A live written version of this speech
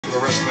for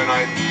the rest of the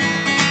night.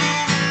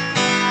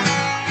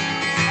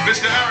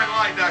 Mr. Aaron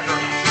Leidecker.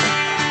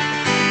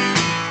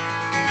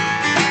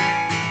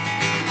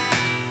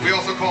 We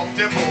also call him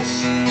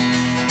Dimples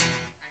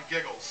and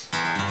Giggles.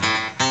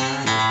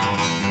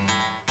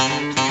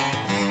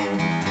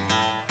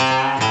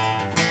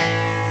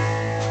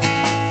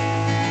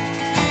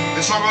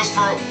 This song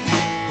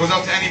goes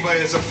out to anybody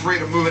that's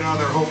afraid of moving out of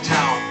their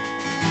hometown,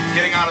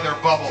 getting out of their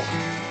bubble.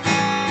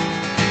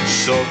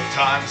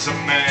 Sometimes a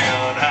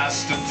man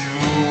has to do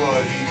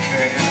what he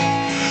can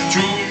to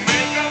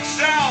make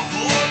himself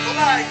look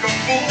like a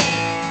fool.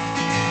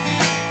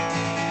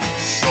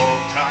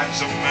 Sometimes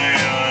a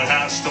man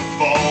has to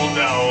fall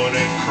down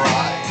and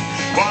cry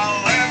while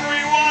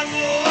everyone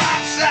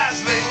laughs as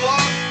they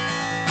look,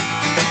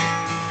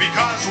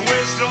 because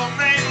wisdom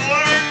ain't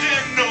learned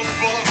in no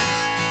books.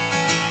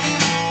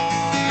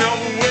 No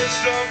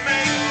wisdom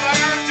ain't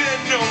learned in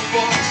no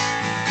books.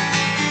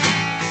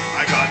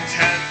 I got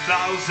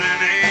 10,000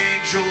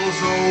 angels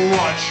who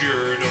watch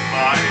your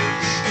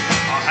demise.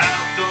 A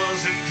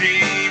half-dozen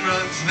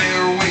demons,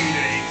 they're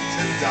waiting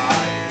to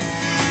die.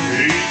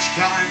 Each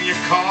time you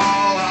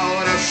call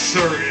out a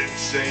certain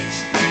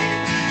saint's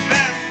name,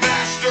 them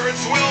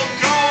bastards will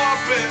go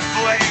up in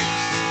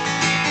flames.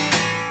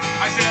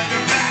 I said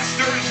the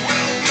bastards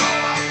will go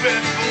up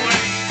in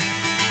flames.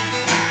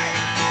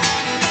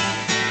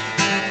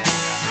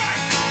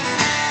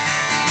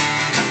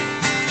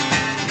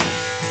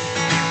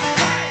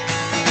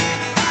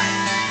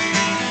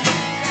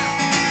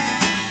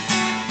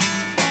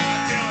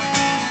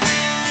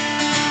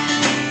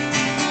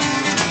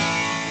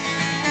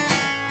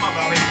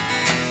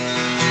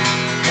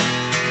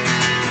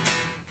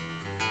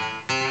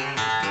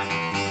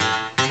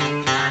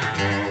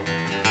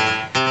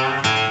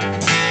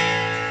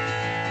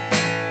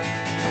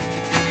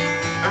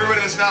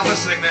 Now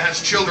listening that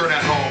has children at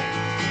home.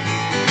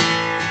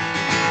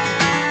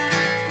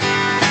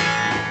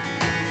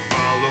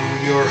 Follow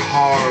your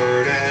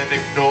heart and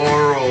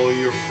ignore all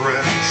your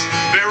friends.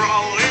 They're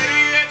all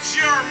idiots,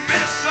 you're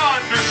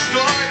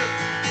misunderstood.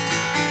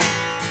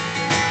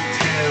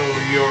 Tell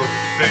your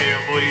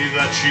family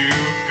that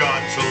you've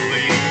got to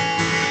leave.